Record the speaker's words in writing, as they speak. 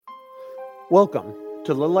Welcome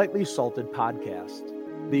to the Lightly Salted Podcast.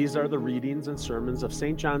 These are the readings and sermons of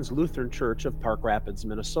St. John's Lutheran Church of Park Rapids,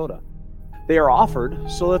 Minnesota. They are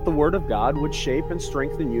offered so that the Word of God would shape and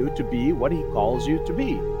strengthen you to be what He calls you to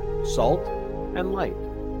be, salt and light.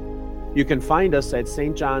 You can find us at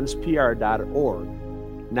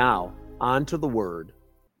stjohnspr.org. Now, on to the Word.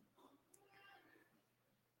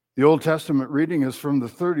 The Old Testament reading is from the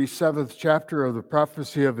 37th chapter of the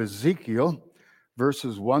prophecy of Ezekiel,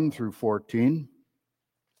 verses 1 through 14.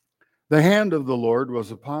 The hand of the Lord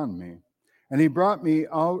was upon me, and He brought me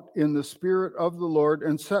out in the spirit of the Lord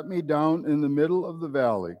and set me down in the middle of the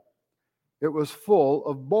valley. It was full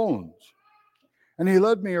of bones. And He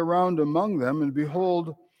led me around among them, and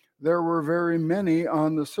behold, there were very many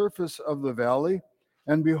on the surface of the valley,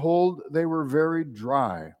 and behold, they were very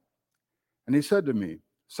dry. And He said to me,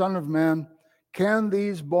 Son of man, can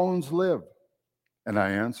these bones live? And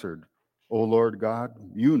I answered, O Lord God,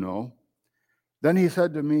 you know. Then He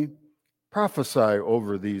said to me, Prophesy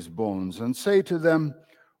over these bones, and say to them,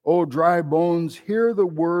 O dry bones, hear the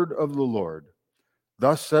word of the Lord.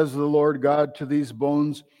 Thus says the Lord God to these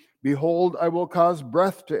bones, Behold, I will cause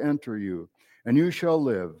breath to enter you, and you shall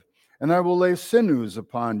live. And I will lay sinews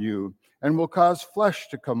upon you, and will cause flesh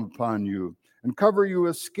to come upon you, and cover you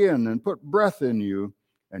with skin, and put breath in you,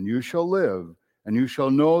 and you shall live, and you shall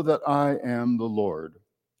know that I am the Lord.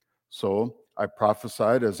 So I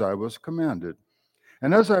prophesied as I was commanded.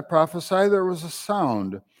 And as I prophesied, there was a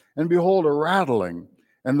sound, and behold, a rattling,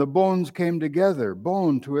 and the bones came together,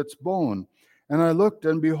 bone to its bone. And I looked,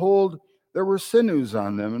 and behold, there were sinews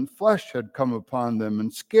on them, and flesh had come upon them,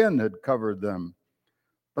 and skin had covered them.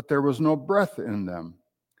 But there was no breath in them.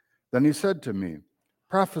 Then He said to me,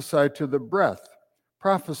 Prophesy to the breath.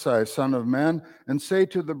 Prophesy, Son of man, and say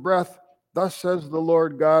to the breath, Thus says the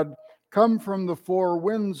Lord God, Come from the four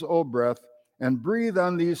winds, O breath, and breathe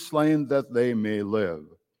on these slain that they may live.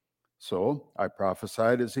 So I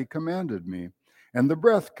prophesied as He commanded me, and the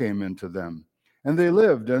breath came into them, and they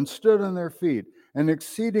lived and stood on their feet, an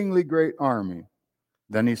exceedingly great army.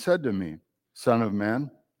 Then He said to me, Son of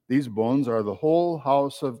man, these bones are the whole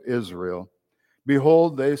house of Israel.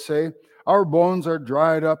 Behold, they say, Our bones are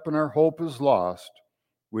dried up, and our hope is lost.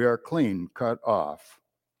 We are clean cut off.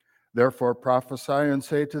 Therefore prophesy and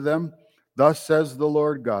say to them, Thus says the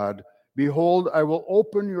Lord God, Behold, I will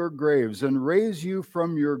open your graves and raise you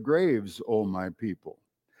from your graves, O my people.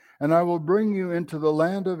 And I will bring you into the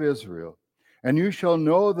land of Israel. And you shall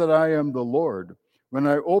know that I am the Lord, when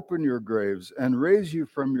I open your graves and raise you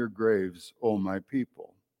from your graves, O my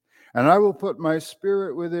people. And I will put my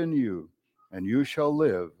spirit within you, and you shall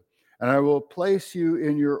live. And I will place you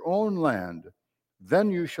in your own land. Then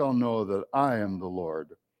you shall know that I am the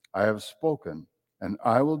Lord. I have spoken, and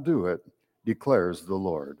I will do it, declares the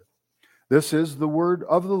Lord. This is the word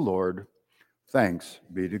of the Lord. Thanks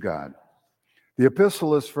be to God. The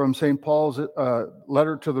epistle is from St. Paul's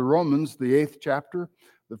letter to the Romans, the 8th chapter,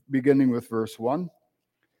 beginning with verse 1.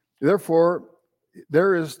 Therefore,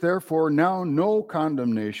 there is now no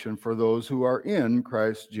condemnation for those who are in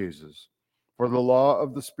Christ Jesus. For the law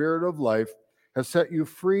of the Spirit of life has set you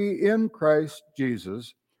free in Christ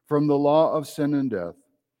Jesus from the law of sin and death.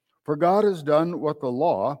 For God has done what the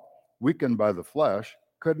law, weakened by the flesh,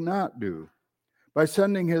 could not do. By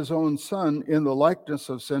sending His own Son in the likeness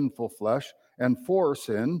of sinful flesh and for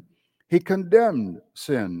sin, He condemned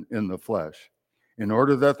sin in the flesh, in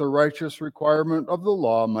order that the righteous requirement of the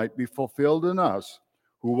law might be fulfilled in us,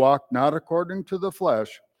 who walk not according to the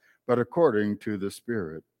flesh, but according to the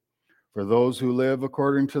Spirit. For those who live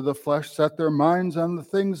according to the flesh set their minds on the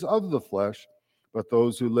things of the flesh, but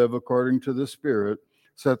those who live according to the Spirit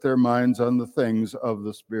set their minds on the things of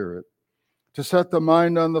the Spirit. To set the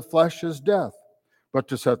mind on the flesh is death, but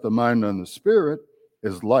to set the mind on the Spirit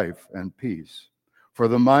is life and peace. For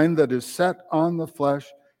the mind that is set on the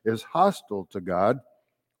flesh is hostile to God,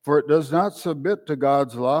 for it does not submit to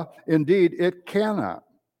God's law. Indeed, it cannot.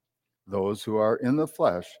 Those who are in the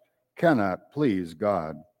flesh cannot please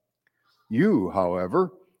God. You,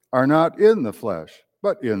 however, are not in the flesh,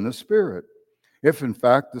 but in the Spirit, if in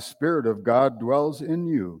fact the Spirit of God dwells in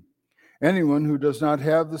you. Anyone who does not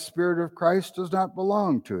have the Spirit of Christ does not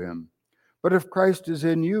belong to Him. But if Christ is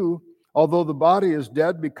in you, although the body is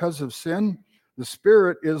dead because of sin, the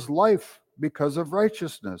Spirit is life because of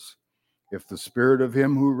righteousness. If the Spirit of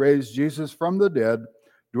Him who raised Jesus from the dead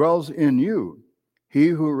dwells in you, He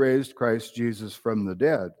who raised Christ Jesus from the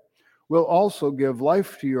dead will also give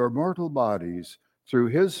life to your mortal bodies through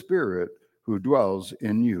His Spirit who dwells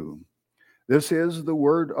in you. This is the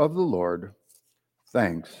word of the Lord.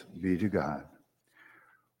 Thanks be to God.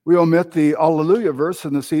 We omit the Alleluia verse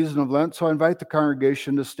in the season of Lent, so I invite the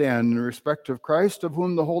congregation to stand in respect of Christ, of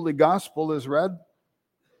whom the Holy Gospel is read.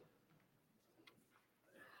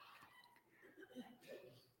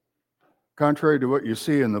 Contrary to what you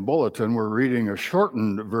see in the bulletin, we're reading a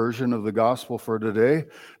shortened version of the Gospel for today,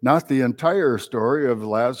 not the entire story of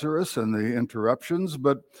Lazarus and the interruptions,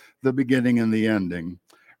 but the beginning and the ending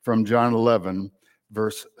from John 11,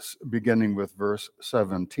 beginning with verse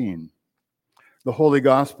 17. The Holy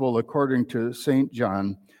Gospel according to St.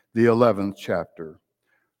 John, the 11th chapter.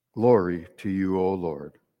 Glory to you, O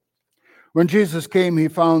Lord. When Jesus came, he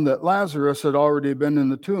found that Lazarus had already been in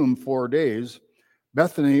the tomb 4 days.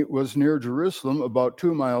 Bethany was near Jerusalem, about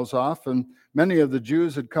 2 miles off, and many of the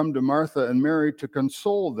Jews had come to Martha and Mary to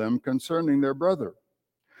console them concerning their brother.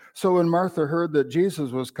 So when Martha heard that Jesus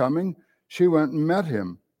was coming, she went and met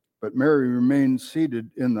him, but Mary remained seated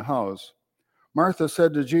in the house. Martha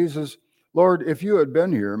said to Jesus, "Lord, if you had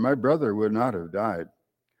been here, my brother would not have died.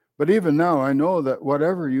 But even now I know that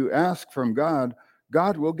whatever you ask from God,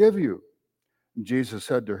 God will give you." Jesus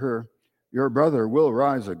said to her, "Your brother will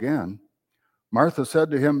rise again." Martha said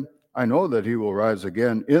to him, "I know that he will rise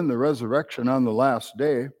again in the resurrection on the last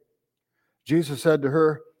day." Jesus said to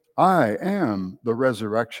her, "I am the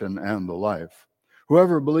resurrection and the life.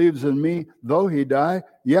 Whoever believes in me, though he die,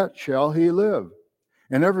 yet shall he live.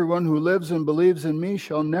 And everyone who lives and believes in me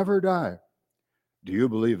shall never die. Do you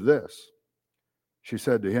believe this?" She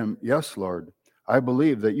said to him, "Yes, Lord. I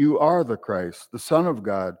believe that you are the Christ, the Son of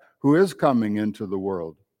God, who is coming into the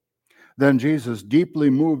world." Then Jesus, deeply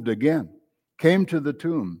moved again, came to the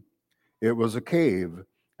tomb. It was a cave,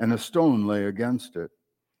 and a stone lay against it.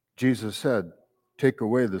 Jesus said, "Take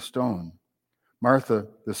away the stone." Martha,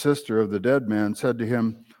 the sister of the dead man, said to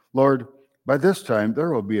him, "Lord, by this time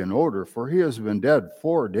there will be an odor, for he has been dead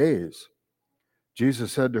 4 days."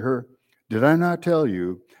 Jesus said to her, "Did I not tell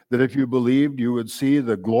you that if you believed, you would see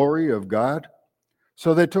the glory of God?"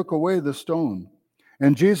 So they took away the stone.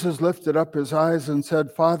 And Jesus lifted up his eyes and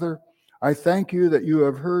said, "Father, I thank you that you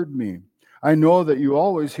have heard me. I know that you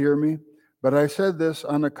always hear me, but I said this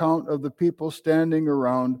on account of the people standing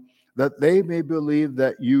around, that they may believe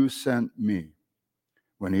that you sent me."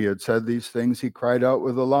 When he had said these things, he cried out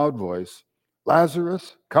with a loud voice,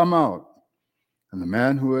 "Lazarus, come out." And the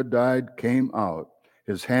man who had died came out,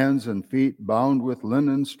 his hands and feet bound with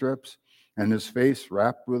linen strips, and his face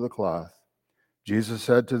wrapped with a cloth. Jesus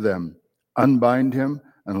said to them, "Unbind him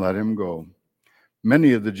and let him go."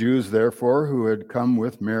 Many of the Jews, therefore, who had come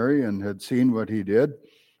with Mary and had seen what he did,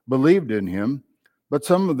 believed in him. But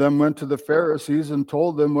some of them went to the Pharisees and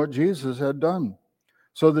told them what Jesus had done.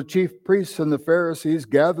 So the chief priests and the Pharisees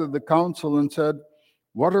gathered the council and said,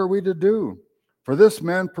 "What are we to do? For this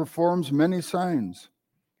man performs many signs.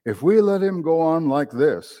 If we let him go on like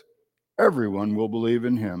this, everyone will believe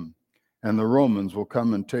in him, and the Romans will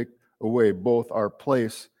come and take away both our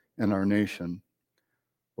place and our nation."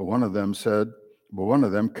 But one of them,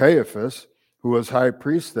 Caiaphas, who was high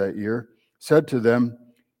priest that year, said to them,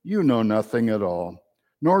 "You know nothing at all,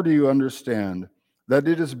 nor do you understand that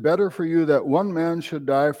it is better for you that one man should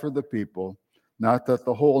die for the people, not that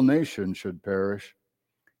the whole nation should perish."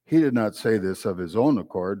 He did not say this of his own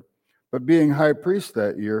accord, but being high priest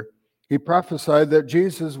that year, he prophesied that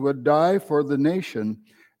Jesus would die for the nation,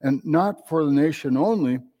 and not for the nation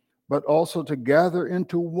only, but also to gather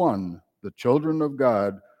into one the children of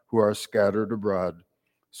God who are scattered abroad.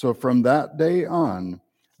 So from that day on,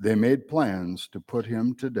 they made plans to put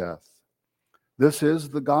him to death. This is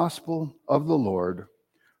the gospel of the Lord.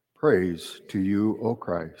 Praise to you, O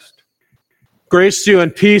Christ. Grace to you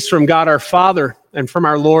and peace from God our Father and from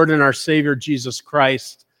our Lord and our Savior Jesus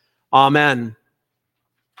Christ. Amen.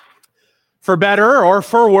 For better or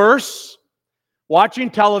for worse, watching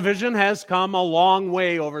television has come a long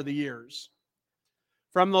way over the years.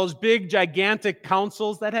 From those big, gigantic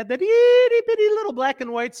consoles that had that itty-bitty little black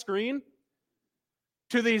and white screen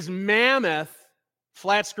to these mammoth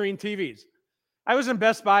flat screen TVs. I was in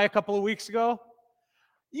Best Buy a couple of weeks ago.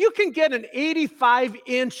 You can get an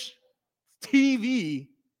 85-inch TV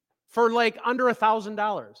for like under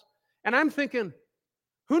 $1,000. And I'm thinking,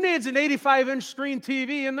 who needs an 85-inch screen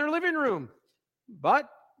TV in their living room? But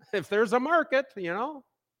if there's a market,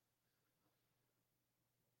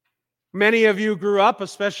 Many of you grew up,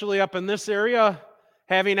 especially up in this area,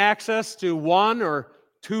 having access to 1 or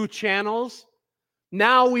 2 channels.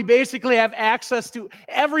 Now we basically have access to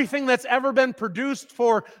everything that's ever been produced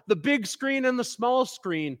for the big screen and the small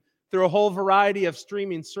screen through a whole variety of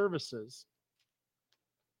streaming services.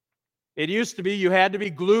 It used to be you had to be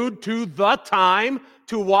glued to the time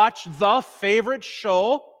to watch the favorite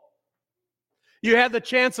show. You had the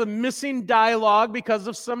chance of missing dialogue because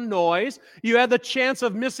of some noise. You had the chance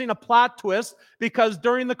of missing a plot twist because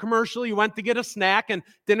during the commercial you went to get a snack and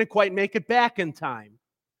didn't quite make it back in time.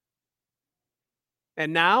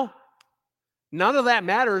 And now, none of that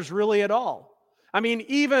matters really at all. I mean,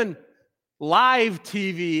 even live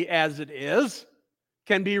TV as it is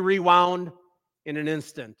can be rewound in an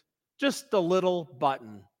instant. Just a little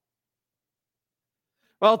button.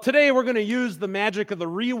 Well, today we're going to use the magic of the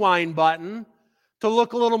rewind button to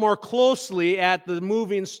look a little more closely at the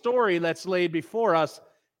moving story that's laid before us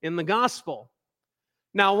in the gospel.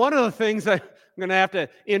 Now, one of the things I'm going to have to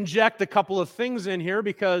inject a couple of things in here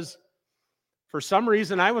because for some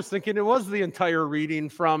reason I was thinking it was the entire reading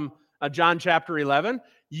from John chapter 11.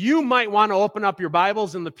 You might want to open up your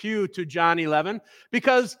Bibles in the pew to John 11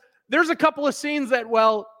 because there's a couple of scenes that,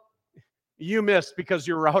 well, you missed because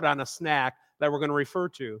you were out on a snack that we're going to refer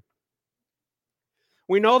to.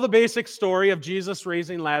 We know the basic story of Jesus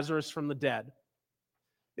raising Lazarus from the dead.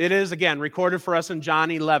 It is, again, recorded for us in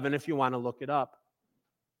John 11 if you want to look it up.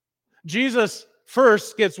 Jesus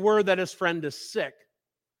first gets word that his friend is sick.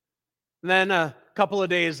 Then a couple of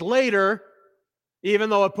days later, even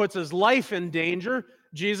though it puts his life in danger,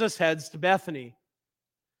 Jesus heads to Bethany.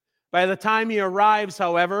 By the time he arrives,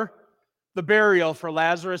 however, the burial for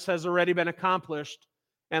Lazarus has already been accomplished,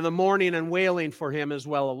 and the mourning and wailing for him is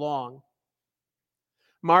well along.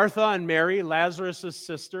 Martha and Mary, Lazarus'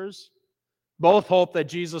 sisters, both hope that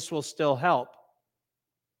Jesus will still help.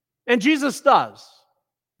 And Jesus does,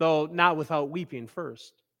 though not without weeping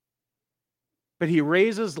first. But he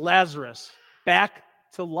raises Lazarus back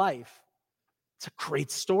to life. It's a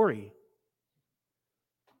great story.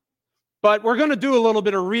 But we're going to do a little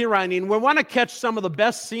bit of rewinding. We want to catch some of the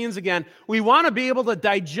best scenes again. We want to be able to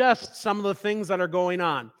digest some of the things that are going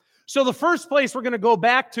on. So the first place we're going to go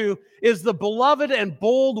back to is the beloved and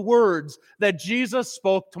bold words that Jesus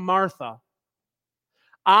spoke to Martha.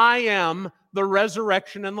 I am the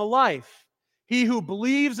resurrection and the life. He who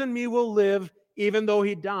believes in me will live even though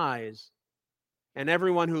he dies. And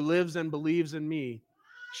everyone who lives and believes in me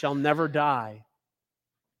shall never die.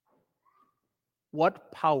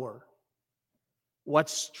 What power, what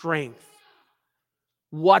strength,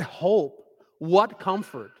 what hope, what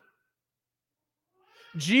comfort.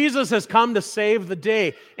 Jesus has come to save the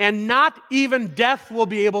day, and not even death will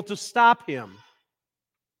be able to stop him.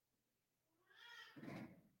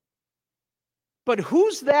 But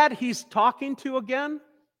who's that he's talking to again?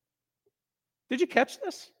 Did you catch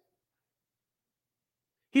this?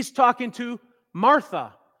 He's talking to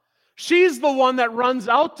Martha. She's the one that runs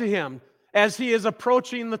out to him as he is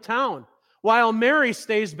approaching the town, while Mary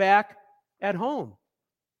stays back at home.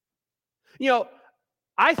 You know,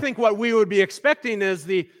 I think what we would be expecting is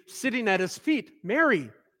the sitting at his feet, Mary,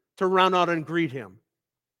 to run out and greet him.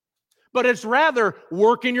 But it's rather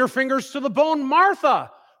working your fingers to the bone,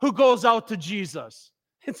 Martha, who goes out to Jesus.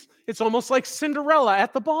 It's almost like Cinderella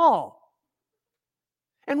at the ball.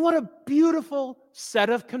 And what a beautiful set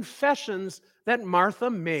of confessions that Martha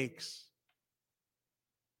makes.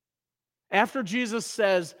 After Jesus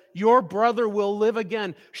says, your brother will live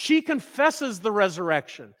again, she confesses the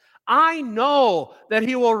resurrection. I know that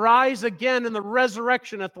he will rise again in the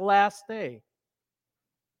resurrection at the last day.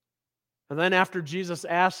 And then after Jesus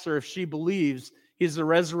asks her if she believes he's the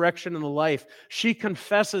resurrection and the life, she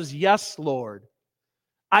confesses, yes, Lord.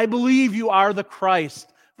 I believe you are the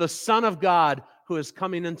Christ, the Son of God, who is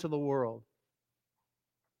coming into the world.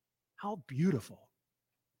 How beautiful.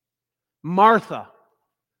 Martha,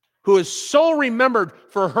 who is so remembered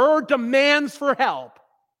for her demands for help,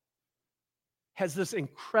 has this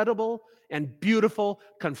incredible and beautiful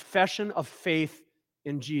confession of faith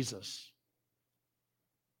in Jesus.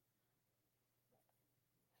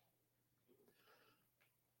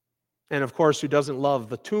 And of course, who doesn't love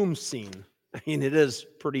the tomb scene? I mean, it is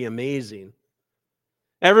pretty amazing.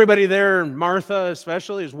 Everybody there, Martha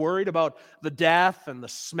especially, is worried about the death and the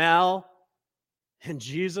smell. And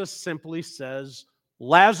Jesus simply says,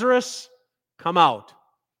 Lazarus, come out.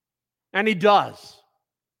 And he does.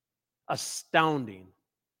 Astounding.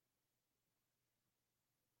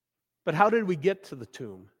 But how did we get to the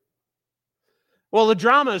tomb? Well, the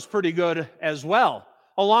drama is pretty good as well,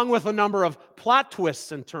 along with a number of plot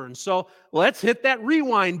twists and turns. So let's hit that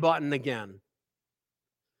rewind button again.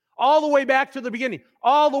 All the way back to the beginning,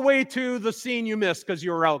 all the way to the scene you missed because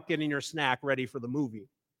you were out getting your snack ready for the movie.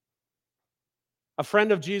 A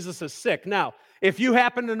friend of Jesus is sick. Now, if you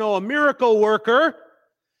happen to know a miracle worker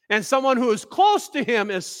and someone who is close to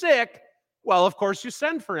him is sick, well, of course, you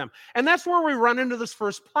send for him. And that's where we run into this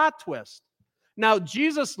first plot twist. Now,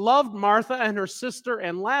 Jesus loved Martha and her sister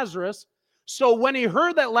and Lazarus, So when he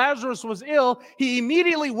heard that Lazarus was ill, he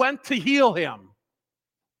immediately went to heal him.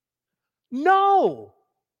 No.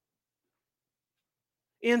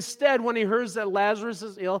 Instead, when he hears that Lazarus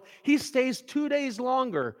is ill, he stays 2 days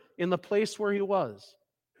longer in the place where he was.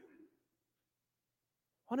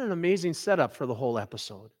 What an amazing setup for the whole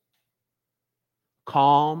episode.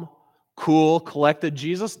 Calm, cool, collected.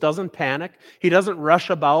 Jesus doesn't panic. He doesn't rush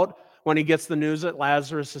about when he gets the news that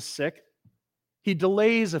Lazarus is sick. He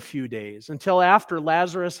delays a few days until after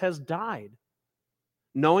Lazarus has died,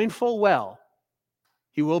 knowing full well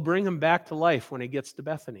he will bring him back to life when he gets to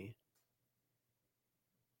Bethany.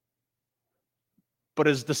 But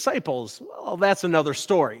his disciples, well, that's another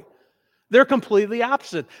story. They're completely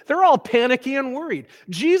opposite. They're all panicky and worried.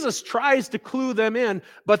 Jesus tries to clue them in,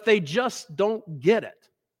 but they just don't get it.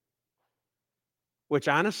 Which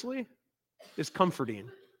honestly is comforting,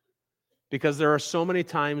 because there are so many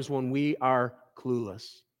times when we are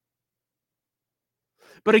clueless.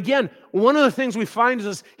 But again, one of the things we find is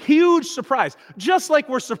this huge surprise. Just like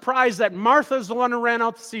we're surprised that Martha's the one who ran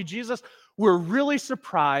out to see Jesus, we're really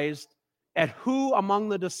surprised at who among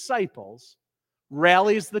the disciples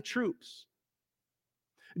rallies the troops.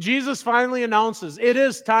 Jesus finally announces, it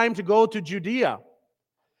is time to go to Judea.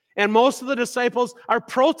 And most of the disciples are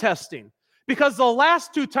protesting because the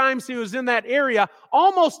last 2 times he was in that area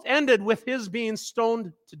almost ended with his being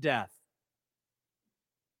stoned to death.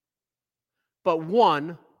 But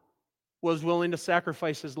one was willing to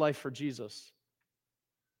sacrifice his life for Jesus.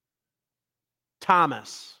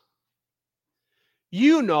 Thomas.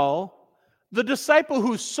 You know, the disciple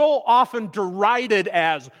who's so often derided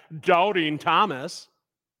as doubting Thomas.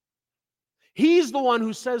 He's the one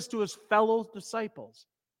who says to his fellow disciples,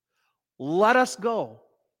 let us go,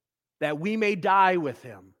 that we may die with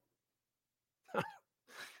him.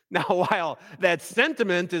 Now, while that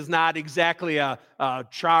sentiment is not exactly a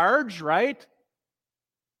charge, right?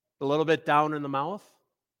 A little bit down in the mouth,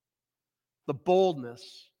 the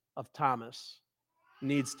boldness of Thomas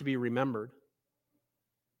needs to be remembered.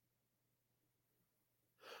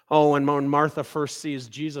 Oh, and when Martha first sees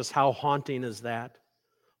Jesus, how haunting is that?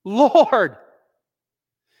 Lord,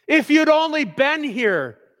 if you'd only been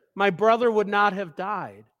here, my brother would not have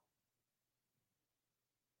died.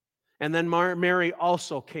 And then Mary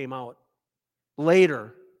also came out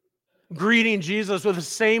later, greeting Jesus with the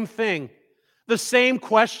same thing, the same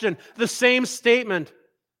question, the same statement,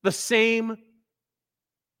 the same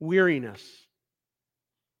weariness.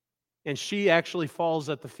 And she actually falls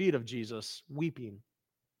at the feet of Jesus, weeping.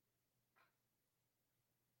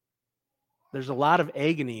 There's a lot of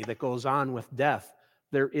agony that goes on with death.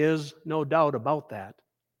 There is no doubt about that.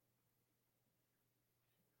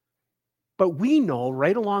 But we know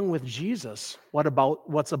right along with Jesus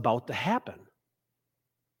what's about to happen.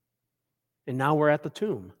 And now we're at the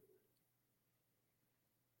tomb.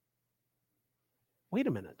 Wait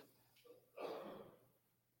a minute.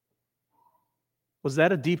 Was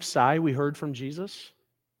that a deep sigh we heard from Jesus?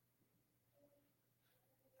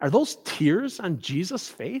 Are those tears on Jesus'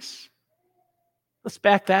 face? Let's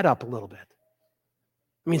back that up a little bit.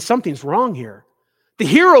 I mean, something's wrong here. The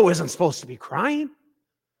hero isn't supposed to be crying.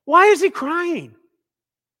 Why is he crying?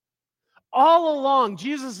 All along,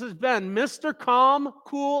 Jesus has been Mr. Calm,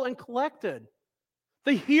 cool, and collected.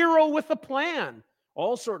 The hero with a plan.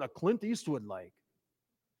 All sort of Clint Eastwood-like.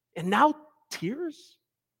 And now tears?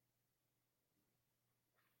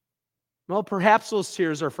 Well, perhaps those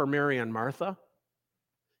tears are for Mary and Martha.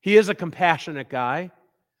 He is a compassionate guy.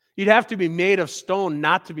 You'd have to be made of stone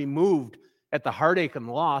not to be moved at the heartache and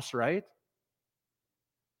loss, right?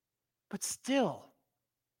 But still,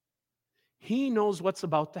 he knows what's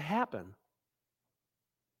about to happen.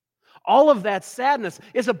 All of that sadness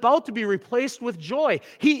is about to be replaced with joy.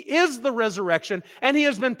 He is the resurrection, and he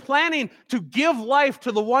has been planning to give life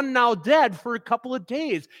to the one now dead for a couple of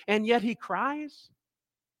days, and yet he cries?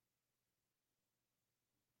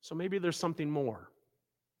 So maybe there's something more.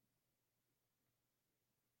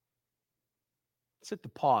 Let's hit the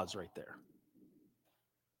pause right there.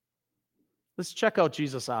 Let's check out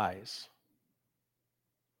Jesus' eyes.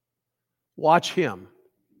 Watch him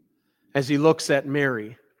as he looks at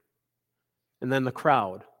Mary and then the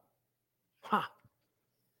crowd.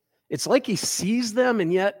 It's like he sees them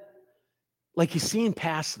and yet like he's seeing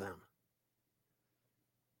past them.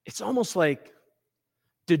 It's almost like,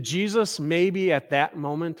 did Jesus maybe at that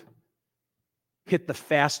moment hit the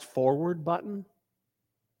fast forward button?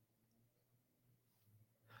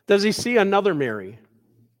 Does he see another Mary?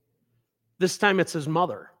 This time it's his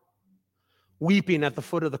mother, weeping at the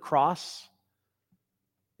foot of the cross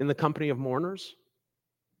in the company of mourners.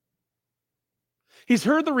 He's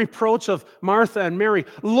heard the reproach of Martha and Mary.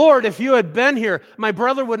 Lord, if you had been here, my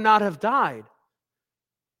brother would not have died.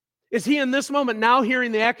 Is he in this moment now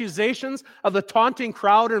hearing the accusations of the taunting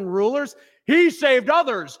crowd and rulers? He saved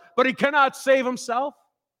others, but he cannot save himself.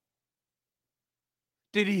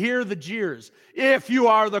 Did he hear the jeers? If you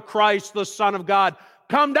are the Christ, the Son of God,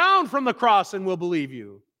 come down from the cross and we'll believe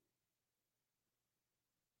you.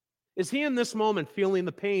 Is he in this moment feeling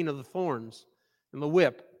the pain of the thorns and the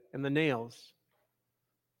whip and the nails?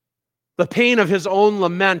 The pain of his own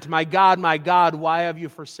lament, my God, why have you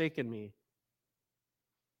forsaken me?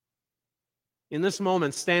 In this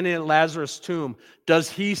moment, standing at Lazarus' tomb, does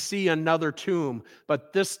he see another tomb,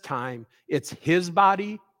 but this time it's his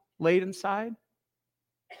body laid inside?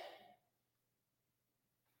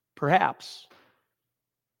 Perhaps.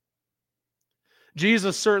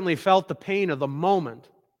 Jesus certainly felt the pain of the moment,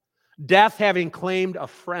 death having claimed a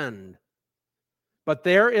friend. But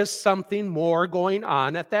there is something more going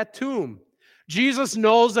on at that tomb. Jesus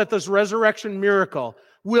knows that this resurrection miracle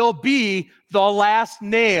will be the last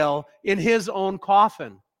nail in his own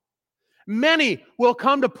coffin. Many will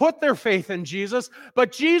come to put their faith in Jesus,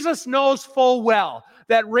 but Jesus knows full well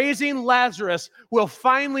that raising Lazarus will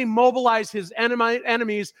finally mobilize his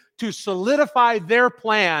enemies to solidify their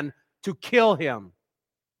plan to kill him.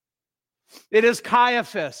 It is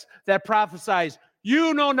Caiaphas that prophesies,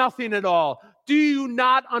 you know nothing at all. Do you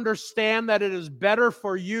not understand that it is better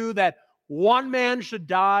for you that one man should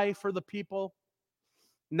die for the people,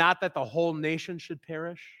 not that the whole nation should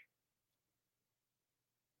perish?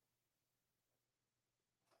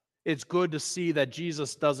 It's good to see that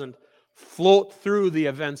Jesus doesn't float through the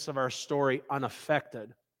events of our story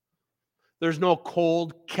unaffected. There's no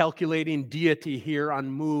cold, calculating deity here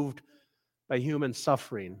unmoved by human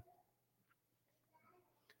suffering.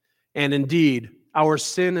 And indeed, our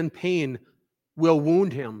sin and pain will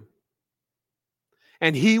wound him.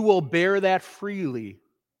 And he will bear that freely,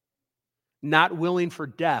 not willing for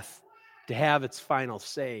death to have its final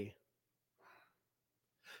say.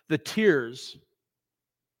 The tears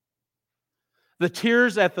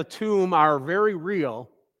at the tomb are very real,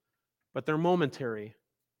 but they're momentary.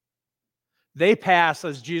 They pass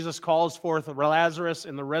as Jesus calls forth Lazarus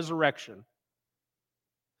in the resurrection.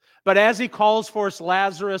 But as he calls forth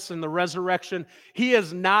Lazarus in the resurrection, he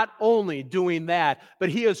is not only doing that, but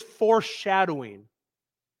he is foreshadowing.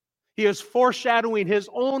 He is foreshadowing his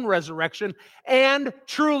own resurrection, and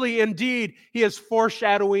truly, indeed, he is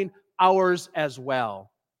foreshadowing ours as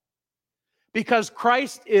well. Because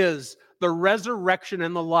Christ is the resurrection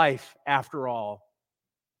and the life, after all.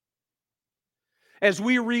 As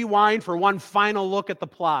we rewind for one final look at the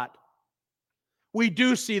plot, we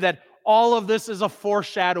do see that all of this is a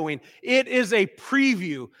foreshadowing. It is a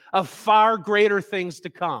preview of far greater things to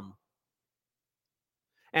come.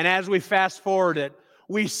 And as we fast forward it,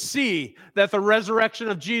 we see that the resurrection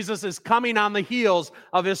of Jesus is coming on the heels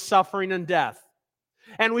of his suffering and death.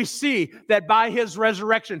 And we see that by his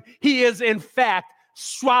resurrection, he is in fact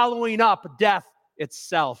swallowing up death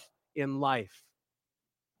itself in life.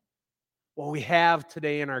 What we have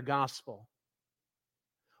today in our gospel,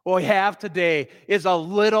 what we have today is a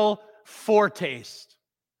little foretaste,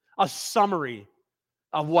 a summary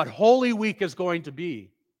of what Holy Week is going to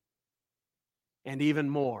be, and even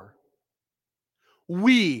more.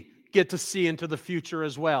 We get to see into the future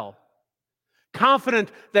as well.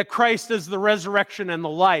 Confident that Christ is the resurrection and the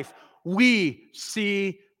life, we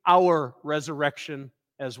see our resurrection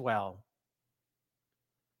as well.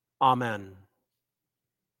 Amen.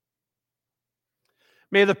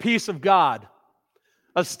 May the peace of God,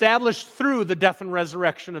 established through the death and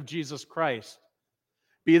resurrection of Jesus Christ,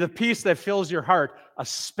 be the peace that fills your heart,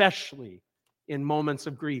 especially in moments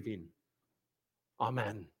of grieving.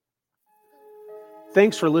 Amen.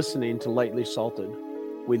 Thanks for listening to Lightly Salted.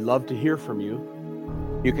 We'd love to hear from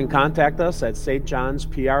you. You can contact us at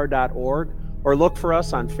stjohnspr.org or look for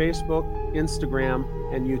us on Facebook, Instagram,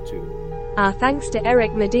 and YouTube. Our thanks to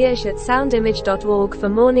Eric Mediash at soundimage.org for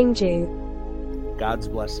Morning Dew. God's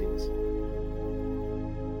blessings.